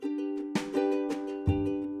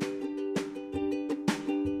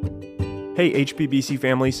Hey, HPBC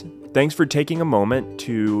families. Thanks for taking a moment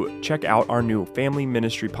to check out our new Family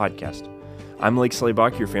Ministry Podcast. I'm Lake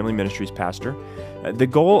Slaybach, your Family Ministries pastor. The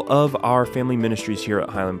goal of our Family Ministries here at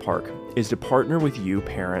Highland Park is to partner with you,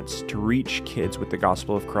 parents, to reach kids with the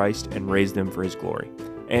gospel of Christ and raise them for His glory.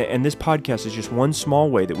 And this podcast is just one small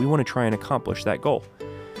way that we want to try and accomplish that goal.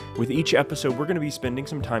 With each episode, we're going to be spending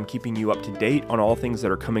some time keeping you up to date on all things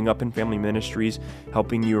that are coming up in Family Ministries,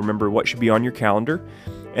 helping you remember what should be on your calendar.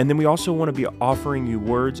 And then we also want to be offering you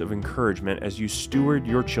words of encouragement as you steward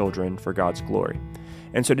your children for God's glory.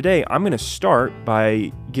 And so today, I'm going to start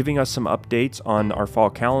by giving us some updates on our fall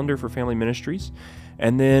calendar for Family Ministries.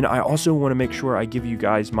 And then I also want to make sure I give you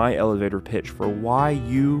guys my elevator pitch for why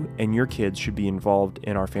you and your kids should be involved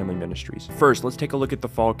in our family ministries. First, let's take a look at the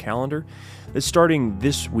fall calendar. It's starting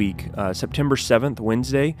this week, September 7th,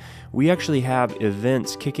 Wednesday. We actually have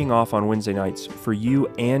events kicking off on Wednesday nights for you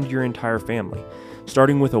and your entire family.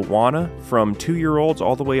 Starting with Awana, from 2-year-olds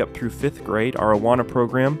all the way up through 5th grade, our Awana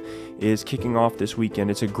program is kicking off this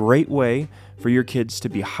weekend. It's a great way for your kids to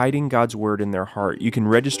be hiding God's Word in their heart. You can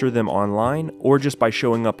register them online or just by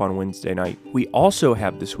showing up on Wednesday night. We also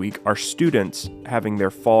have this week our students having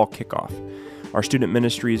their fall kickoff. Our student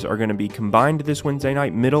ministries are going to be combined this Wednesday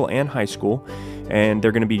night, middle and high school, and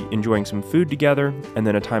they're going to be enjoying some food together and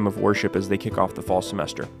then a time of worship as they kick off the fall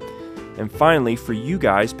semester. And finally, for you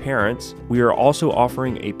guys, parents, we are also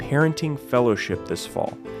offering a parenting fellowship this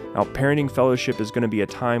fall. Now, parenting fellowship is going to be a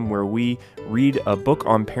time where we read a book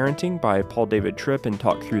on parenting by Paul David Tripp and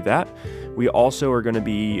talk through that. We also are going to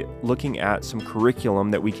be looking at some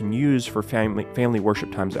curriculum that we can use for family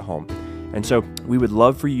worship times at home. And so we would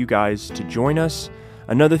love for you guys to join us.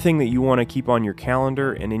 Another thing that you want to keep on your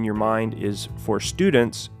calendar and in your mind is for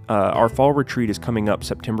students, our fall retreat is coming up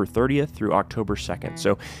September 30th through October 2nd.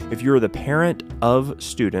 So if you're the parent of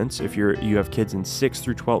students, if you have kids in 6th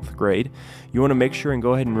through 12th grade, you want to make sure and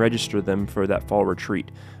go ahead and register them for that fall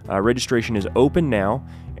retreat. Registration is open now,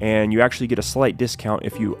 and you actually get a slight discount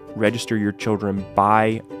if you register your children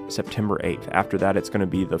by September 8th. After that, it's going to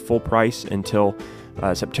be the full price until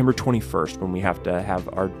September 21st when we have to have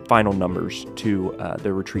our final numbers to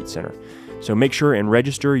the retreat center. So make sure and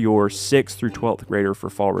register your 6th through 12th grader for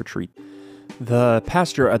fall retreat. The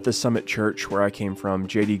pastor at the Summit Church where I came from,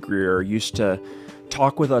 J.D. Greer, used to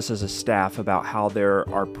talk with us as a staff about how there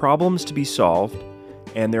are problems to be solved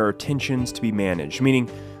and there are tensions to be managed, meaning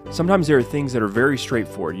sometimes there are things that are very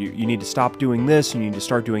straightforward. You need to stop doing this, you need to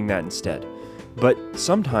start doing that instead. But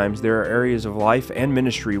sometimes there are areas of life and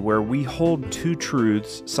ministry where we hold two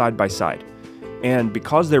truths side by side. And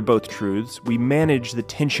because they're both truths, we manage the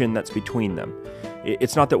tension that's between them.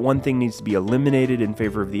 It's not that one thing needs to be eliminated in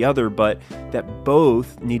favor of the other, but that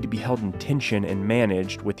both need to be held in tension and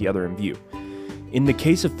managed with the other in view. In the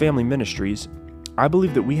case of family ministries, I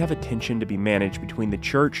believe that we have a tension to be managed between the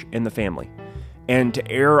church and the family. And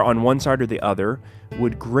to err on one side or the other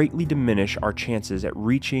would greatly diminish our chances at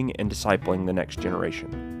reaching and discipling the next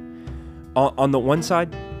generation. On the one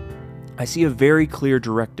side, I see a very clear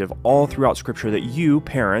directive all throughout Scripture that you,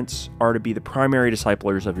 parents, are to be the primary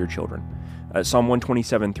disciplers of your children. Psalm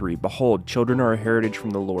 127:3, "Behold, children are a heritage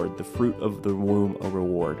from the Lord, the fruit of the womb a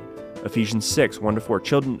reward." Ephesians 6:1-4,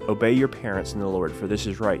 "Children, obey your parents in the Lord, for this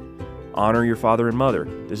is right. Honor your father and mother.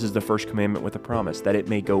 This is the first commandment with a promise, that it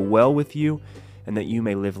may go well with you and that you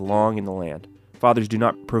may live long in the land. Fathers, do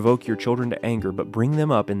not provoke your children to anger, but bring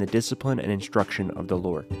them up in the discipline and instruction of the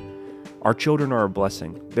Lord." Our children are a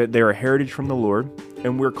blessing. They're a heritage from the Lord,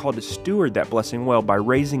 and we're called to steward that blessing well by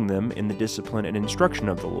raising them in the discipline and instruction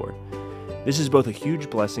of the Lord. This is both a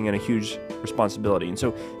huge blessing and a huge responsibility. And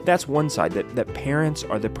so that's one side, that parents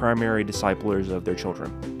are the primary disciplers of their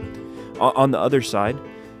children. On the other side,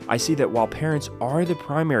 I see that while parents are the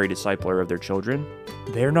primary discipler of their children,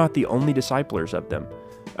 they're not the only disciplers of them.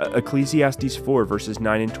 Ecclesiastes 4, verses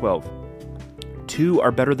 9 and 12. "Two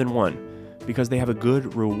are better than one, because they have a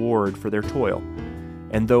good reward for their toil.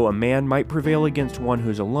 And though a man might prevail against one who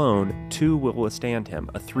is alone, two will withstand him.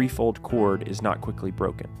 A threefold cord is not quickly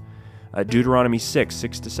broken." Deuteronomy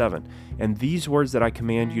 6:6-7. "And these words that I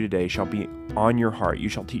command you today shall be on your heart. You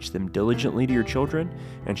shall teach them diligently to your children,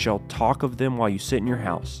 and shall talk of them while you sit in your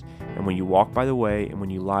house, and when you walk by the way, and when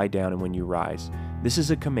you lie down, and when you rise." This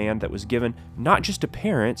is a command that was given not just to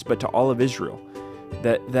parents, but to all of Israel,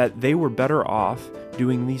 that they were better off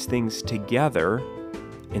doing these things together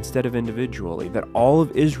instead of individually, that all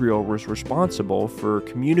of Israel was responsible for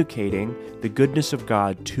communicating the goodness of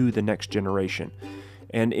God to the next generation.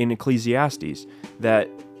 And in Ecclesiastes, that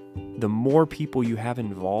the more people you have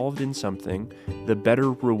involved in something, the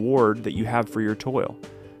better reward that you have for your toil.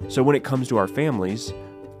 So when it comes to our families,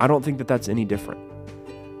 I don't think that that's any different.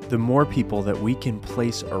 the more people that we can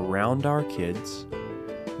place around our kids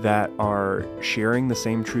that are sharing the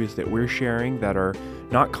same truth that we're sharing, that are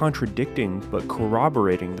not contradicting, but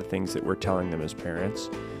corroborating the things that we're telling them as parents,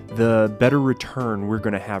 the better return we're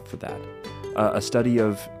going to have for that. A study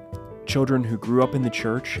of children who grew up in the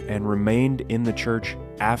church and remained in the church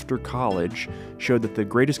after college showed that the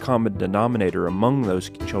greatest common denominator among those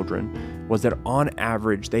children was that on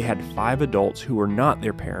average, they had 5 adults who were not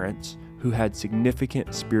their parents who had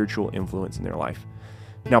significant spiritual influence in their life.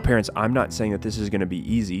 Now, parents, I'm not saying that this is going to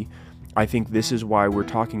be easy. I think this is why we're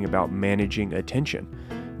talking about managing attention.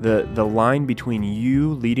 The line between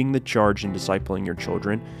you leading the charge in discipling your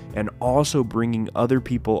children and also bringing other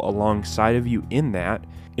people alongside of you in that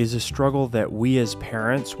is a struggle that we as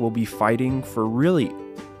parents will be fighting for really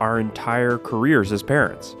our entire careers as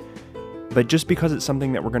parents. But just because it's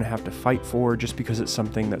something that we're going to have to fight for, just because it's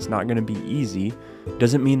something that's not going to be easy,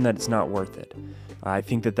 doesn't mean that it's not worth it. I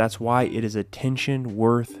think that that's why it is a tension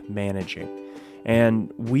worth managing.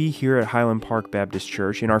 And we here at Highland Park Baptist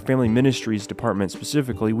Church, in our Family Ministries department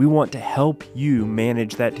specifically, we want to help you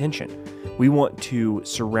manage that tension. We want to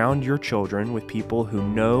surround your children with people who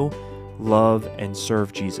know, love, and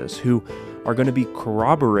serve Jesus, who are going to be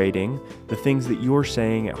corroborating the things that you're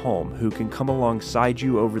saying at home, who can come alongside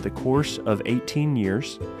you over the course of 18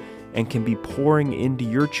 years and can be pouring into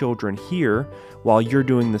your children here while you're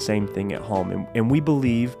doing the same thing at home. And we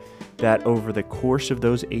believe that over the course of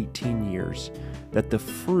those 18 years, that the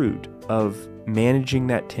fruit of managing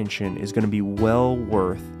that tension is going to be well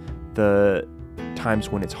worth the times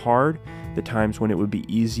when it's hard, the times when it would be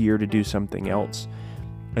easier to do something else.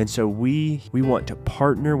 And so we want to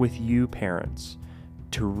partner with you parents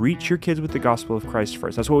to reach your kids with the gospel of Christ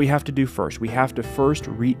first. That's what we have to do first. We have to first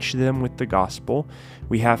reach them with the gospel.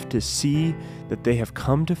 We have to see that they have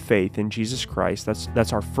come to faith in Jesus Christ.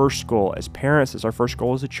 That's our first goal as parents. That's our first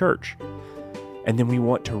goal as a church. And then we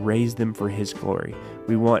want to raise them for His glory.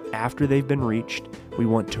 We want, after they've been reached, we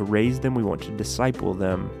want to raise them, we want to disciple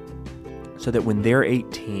them so that when they're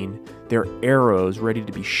 18, they're arrows ready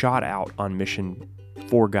to be shot out on mission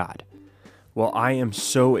for God. Well, I am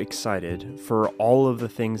so excited for all of the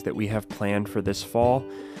things that we have planned for this fall.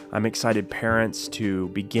 I'm excited, parents, to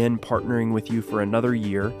begin partnering with you for another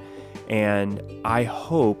year. And I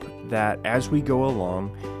hope that as we go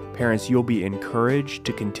along, parents, you'll be encouraged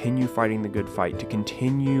to continue fighting the good fight, to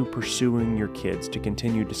continue pursuing your kids, to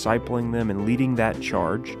continue discipling them and leading that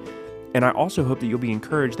charge. And I also hope that you'll be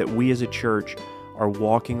encouraged that we as a church are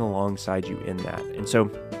walking alongside you in that. And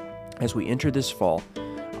so as we enter this fall,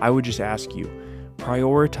 I would just ask you,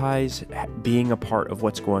 prioritize being a part of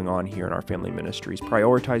what's going on here in our family ministries.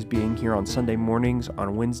 Prioritize being here on Sunday mornings,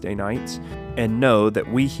 on Wednesday nights, and know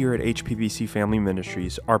that we here at HPBC Family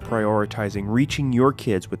Ministries are prioritizing reaching your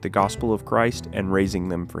kids with the gospel of Christ and raising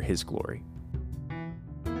them for His glory.